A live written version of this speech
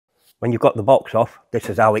When you've got the box off, this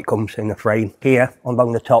is how it comes in the frame. Here,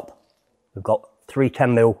 along the top, we've got 3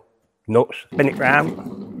 10mm nuts. Spin it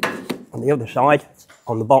round. On the other side,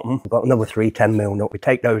 on the bottom, we've got another 3 10mm nuts. We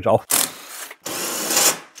take those off.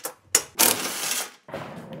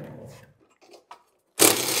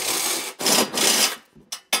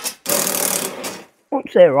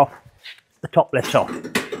 Once they're off, the top lifts off.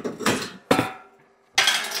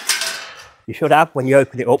 You should have, when you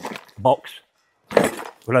open it up, the box.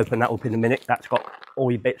 We'll open that up in a minute. That's got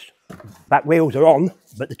all your bits. Back wheels are on,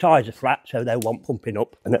 but the tyres are flat, so they want pumping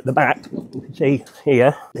up. And at the back, you can see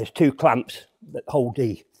here, there's 2 clamps that hold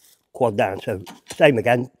the quad down. So same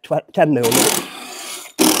again, 10mm.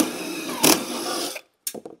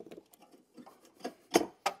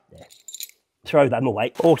 There. Throw them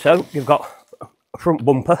away. Also, you've got a front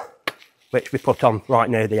bumper, which we put on right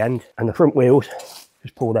near the end, and the front wheels,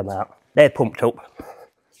 just pull them out. They're pumped up,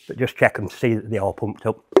 but just check them to see that they are pumped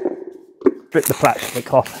up. Strip the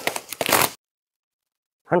plastic off.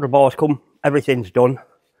 Handlebars come, everything's done.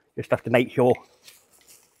 Just have to make sure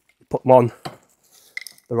you put them on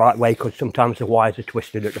the right way, because sometimes the wires are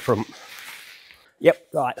twisted at the front. Yep,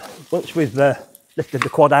 right, once we've lifted the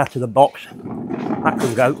quad out of the box, that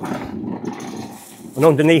can go. And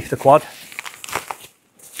underneath the quad,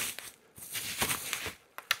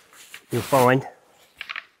 you'll find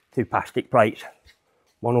 2 plastic plates.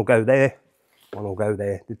 One will go there, one will go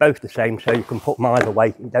there. They're both the same, so you can put them either way,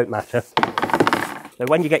 it don't matter. So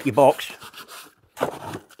when you get your box, you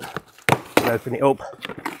open it up,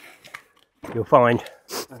 you'll find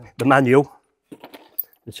the manual,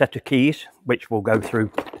 the set of keys, which we'll go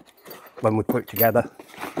through when we put it together,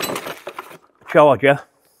 a charger,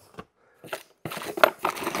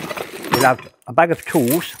 you'll have a bag of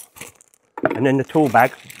tools, and in the tool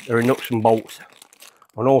bag there are nuts and bolts.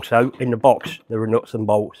 And also in the box there are nuts and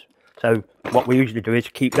bolts. So what we usually do is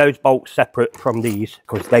keep those bolts separate from these,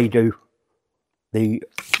 because they do the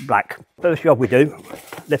black. First job we do,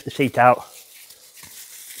 lift the seat out.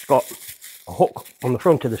 It's got a hook on the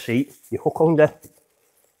front of the seat. You hook under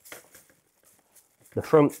the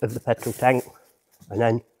front of the petrol tank and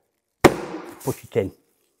then push it in.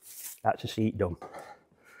 That's the seat done.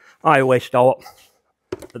 I always start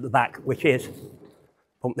at the back, which is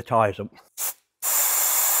pump the tyres up.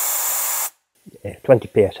 Yeah, 20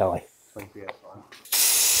 psi. 20 psi.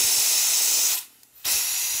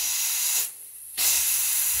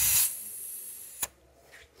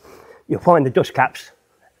 You'll find the dust caps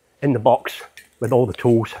in the box with all the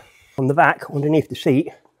tools. On the back, underneath the seat,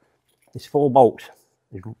 there's 4 bolts.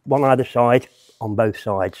 There's one either side on both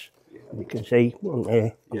sides. You can see one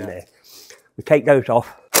there, one there. We take those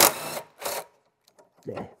off.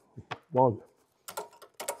 There. 1,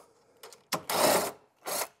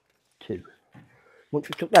 2. Once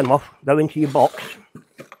you took them off, go into your box.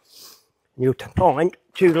 You'll find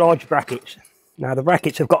 2 large brackets. Now the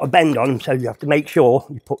brackets have got a bend on them, so you have to make sure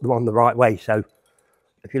you put them on the right way. So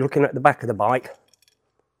if you're looking at the back of the bike,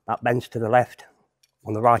 that bends to the left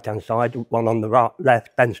on the right hand side, one on the right,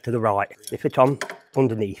 left bends to the right. They fit on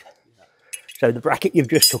underneath. So the bracket you've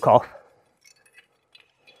just took off,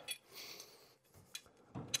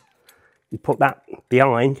 you put that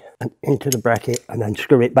behind and into the bracket and then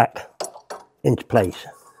screw it back into place.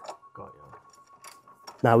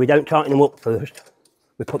 Now we don't tighten them up first.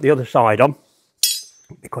 We put the other side on,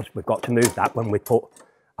 because we've got to move that when we put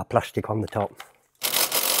a plastic on the top.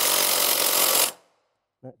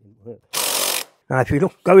 That didn't work. Now if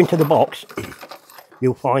you go into the box,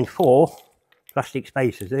 you'll find 4 plastic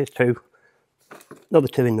spacers. There's 2, another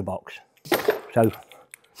 2 in the box. So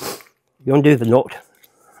you undo the nut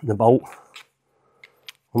and the bolt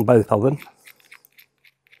on both of them.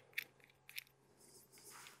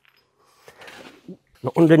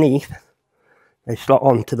 Now underneath, they slot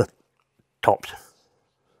onto the tops.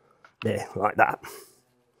 There, like that.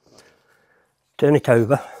 Turn it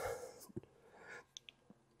over.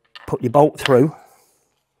 Put your bolt through.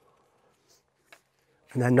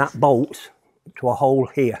 And then that bolts to a hole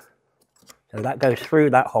here. So that goes through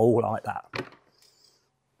that hole like that.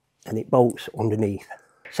 And it bolts underneath.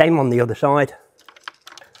 Same on the other side.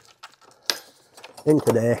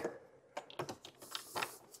 Into there.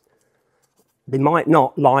 They might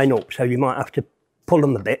not line up, so you might have to pull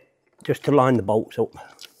them a bit just to line the bolts up.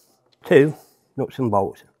 2 nuts and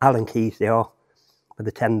bolts, Allen keys they are, with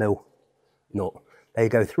a 10mm nut. They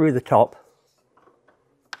go through the top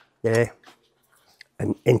there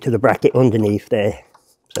and into the bracket underneath there.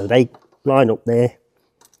 So they line up there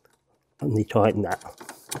and they tighten that.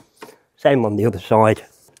 Same on the other side,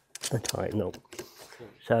 they tighten up.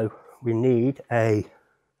 So we need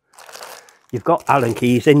you've got Allen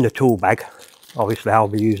keys in the tool bag. Obviously I'll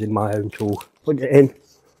be using my own tool. Put it in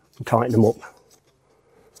and tighten them up.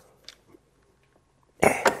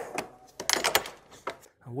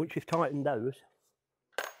 And once you've tightened those,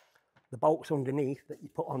 the bolts underneath that you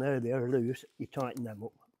put on earlier are loose, you tighten them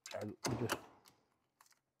up. So you just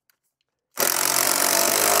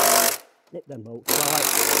nip them bolts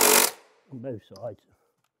tight on both sides.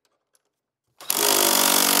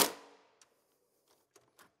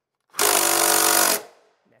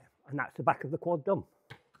 And that's the back of the quad done.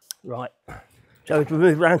 Right, so as we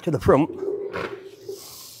move round to the front,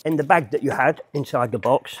 in the bag that you had inside the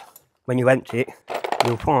box, when you empty it,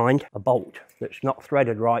 you'll find a bolt that's not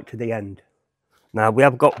threaded right to the end. Now we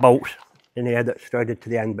have got bolts in here that's threaded to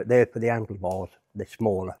the end, but they're for the handlebars, they're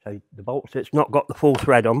smaller. So the bolts that's not got the full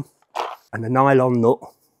thread on, and the nylon nut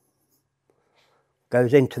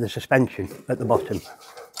goes into the suspension at the bottom.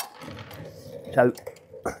 So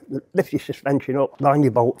lift your suspension up, line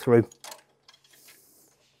your bolt through,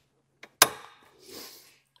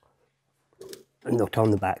 and nut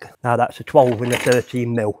on the back. Now that's a 12 and a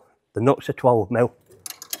 13mm. The nuts are 12mm.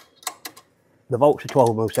 The bolts are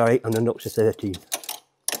 12mm, sorry, and the nuts are 13.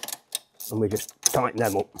 And we just tighten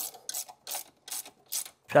them up.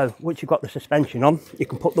 So once you've got the suspension on, you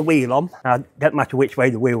can put the wheel on. Now, it don't matter which way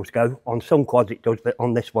the wheels go. On some quads it does, but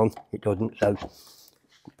on this one it doesn't. So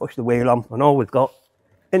push the wheel on, and all we've got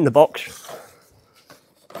in the box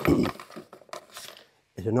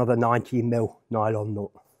is another 19mm nylon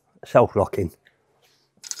nut, self-locking.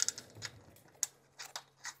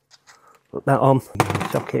 Put that on,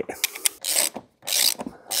 socket.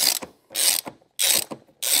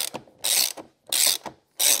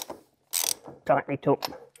 Tighten it up.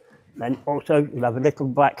 Then also you'll have a little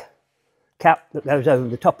black cap that goes over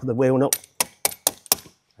the top of the wheel nut,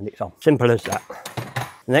 and it's on. Simple as that.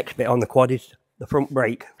 The next bit on the quad is the front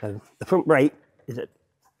brake. So the front brake is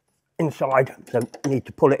inside, so you need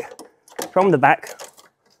to pull it from the back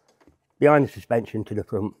behind the suspension to the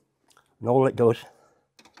front, and all it does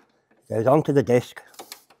goes onto the disc,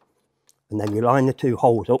 and then you line the two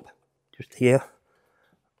holes up just here,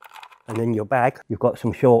 and in your bag you've got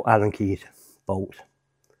some short Allen keys bolts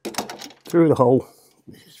through the hole.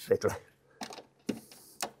 This is fiddly.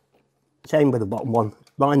 Same with the bottom one.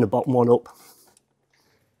 Line the bottom one up.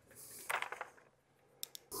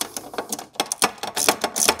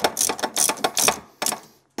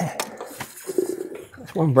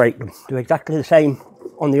 That's one brake. Do exactly the same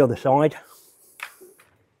on the other side.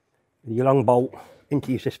 With your long bolt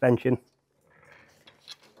into your suspension.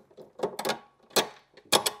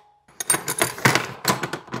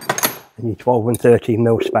 And your 12 and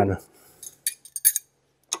 13mm spanner.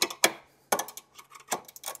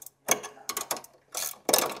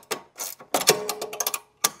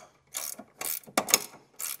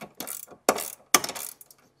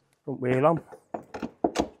 Front wheel on.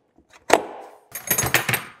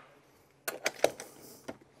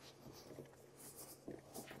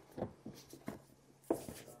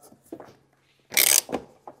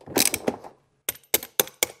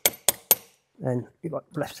 Then you've got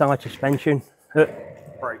left side suspension,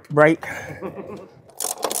 brake.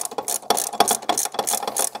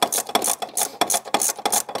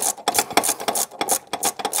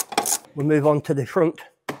 We'll move on to the front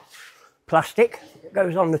plastic that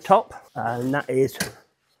goes on the top, and that is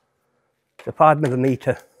the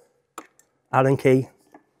 5mm Allen key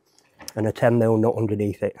and a 10mm nut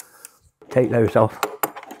underneath it. Take those off.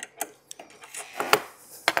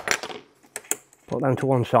 Put them to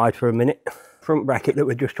one side for a minute. Front bracket that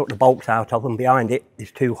we just took the bolts out of, and behind it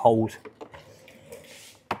is two holes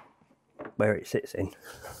where it sits in.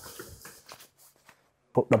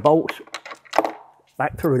 Put the bolts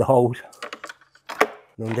back through the holes,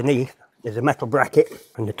 and underneath there's a metal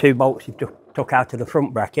bracket, and the two bolts you took out of the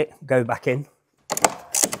front bracket go back in.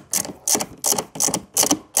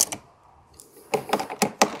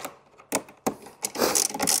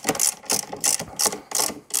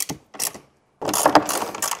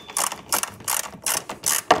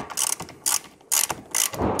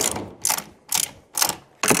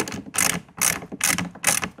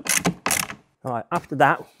 Right, after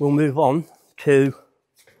that we'll move on to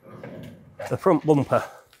the front bumper.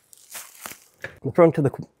 The front of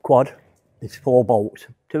the quad is 4 bolts,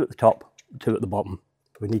 2 at the top, 2 at the bottom.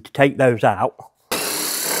 We need to take those out.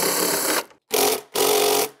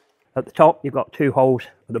 At the top you've got 2 holes,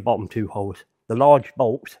 at the bottom 2 holes. The large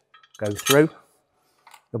bolts go through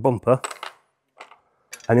the bumper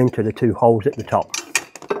and into the 2 holes at the top.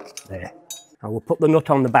 There. Now we'll put the nut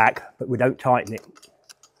on the back, but we don't tighten it,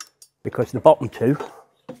 because the bottom 2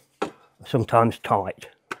 are sometimes tight.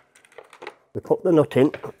 We put the nut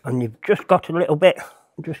in, and you've just got a little bit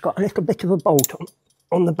I've just got a little bit of a bolt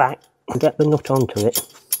on the back and get the nut onto it.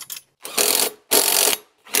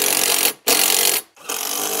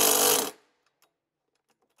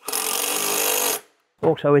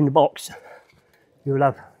 Also in the box, you'll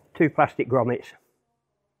have 2 plastic grommets,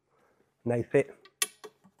 and they fit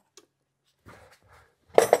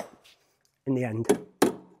in the end.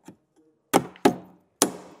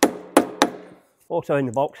 Also in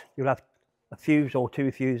the box, you'll have a fuse or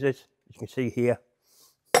 2 fuses, as you can see here.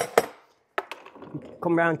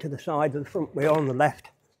 Come round to the side of the front wheel on the left,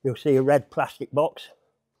 you'll see a red plastic box.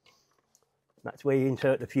 That's where you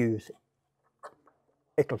insert the fuse.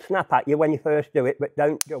 It'll snap at you when you first do it, but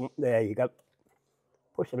don't jump. There you go.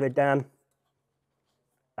 Push the lid down.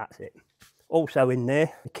 That's it. Also in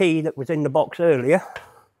there, the key that was in the box earlier.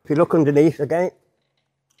 If you look underneath again,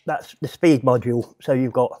 that's the speed module. So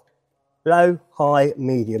you've got low, high,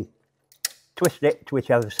 medium. Twist it to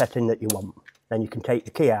whichever setting that you want. Then you can take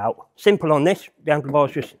the key out. Simple on this. The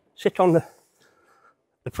handlebars just sit on the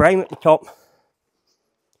frame at the top.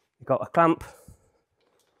 You've got a clamp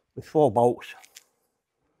with 4 bolts.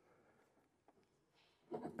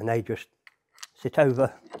 And they just sit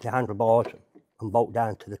over the handlebars and bolt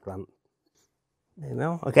down to the clamp. There we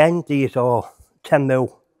are. Again, these are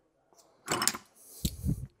 10mm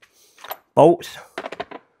bolts.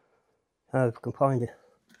 So if you can find a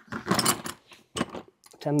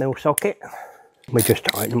 10mm socket, we just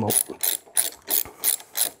tighten them up.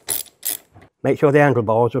 Make sure the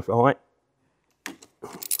handlebars are right,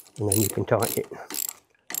 and then you can tighten it,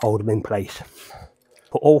 hold them in place.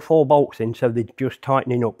 Put all 4 bolts in so they're just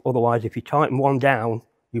tightening up. Otherwise, if you tighten one down,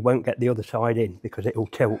 you won't get the other side in because it will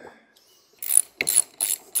tilt.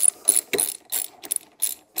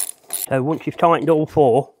 So once you've tightened all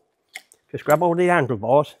 4, just grab all the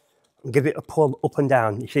handlebars and give it a pull up and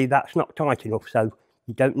down. You see, that's not tight enough, so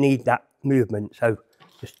you don't need that movement. So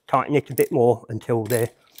just tighten it a bit more until they're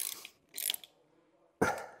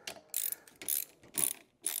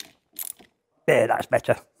there. That's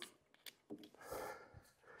better.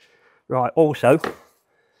 Right, also,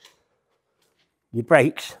 your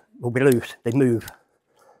brakes will be loose, they move,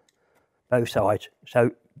 both sides.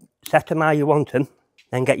 So set them how you want them,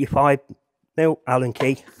 then get your 5mm Allen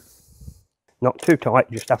key, not too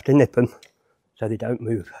tight, just have to nip them so they don't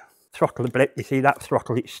move. Throttle the blip, you see that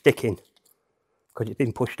throttle, it's sticking because it's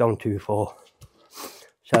been pushed on too far.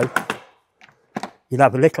 So you'll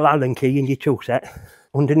have a little Allen key in your tool set.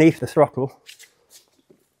 Underneath the throttle,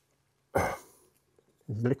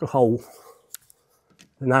 there's a little hole,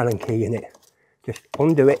 an Allen key in it. Just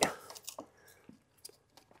undo it,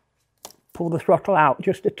 pull the throttle out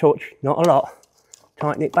just a touch, not a lot,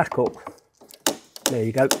 tighten it back up. There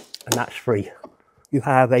you go, and that's free. You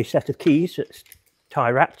have a set of keys that's tie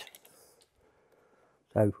wrapped.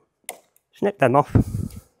 So snip them off,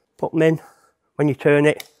 put them in. When you turn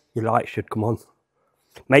it, your lights should come on.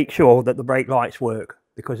 Make sure that the brake lights work,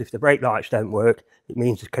 because if the brake lights don't work, it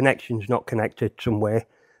means the connection's not connected somewhere,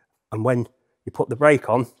 and when you put the brake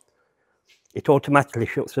on, it automatically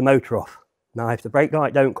shuts the motor off. Now if the brake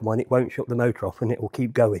light don't come on, it won't shut the motor off and it will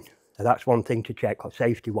keep going. So that's one thing to check,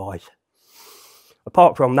 safety wise.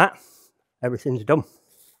 Apart from that, everything's done.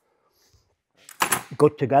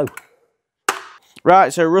 Good to go.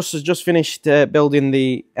 Right, so Russ has just finished building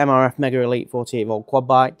the MRF Mega Elite 48V quad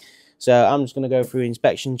bike. So I'm just going to go through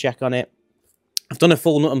inspection check on it. I've done a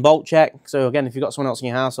full nut and bolt check. So again, if you've got someone else in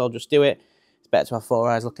your house, I'll just do it. It's better to have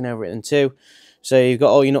 4 eyes looking over it than 2. So you've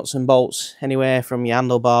got all your nuts and bolts anywhere from your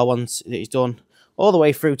handlebar once it's done, all the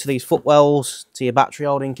way through to these footwells, to your battery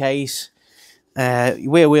holding case.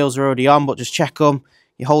 Your rear wheels are already on, but just check them.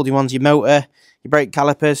 Your holding ones, your motor, your brake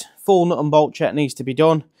calipers. Full nut and bolt check needs to be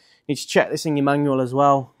done. You need to check this in your manual as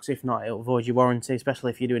well, because if not, it'll void your warranty,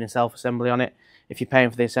 especially if you're doing a self-assembly on it. If you're paying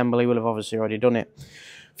for the assembly, we'll have obviously already done it.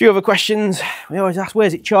 A few other questions. We always ask,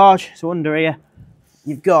 where's it charged? So under here,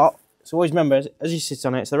 you've got, so always remember, as you sit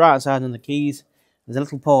on it, it's the right hand side on the keys. There's a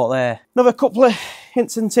little port there. Another couple of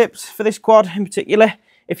hints and tips for this quad in particular.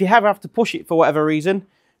 If you ever have to push it for whatever reason,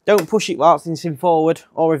 don't push it whilst it's in forward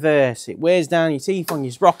or reverse. It wears down your teeth on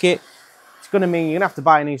your sprocket. It's going to mean you're going to have to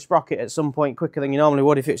buy a new sprocket at some point quicker than you normally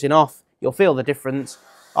would if it's in off. You'll feel the difference.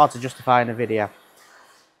 Hard to justify in a video.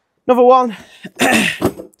 Another one,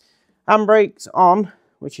 handbrakes on,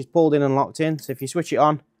 which is pulled in and locked in. So if you switch it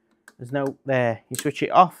on, there's no there. You switch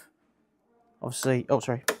it off, obviously, oh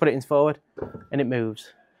sorry, put it in forward and it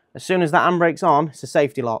moves. As soon as that handbrake's on, it's a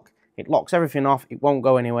safety lock. It locks everything off, it won't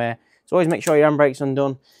go anywhere. So always make sure your handbrake's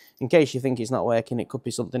undone. In case you think it's not working, it could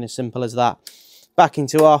be something as simple as that. Back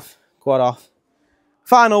into off, quad off.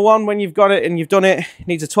 Final one, when you've got it and you've done it, it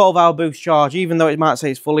needs a 12-hour boost charge, even though it might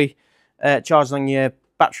say it's fully charged on your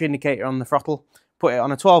battery indicator on the throttle, put it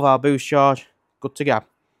on a 12-hour boost charge, good to go.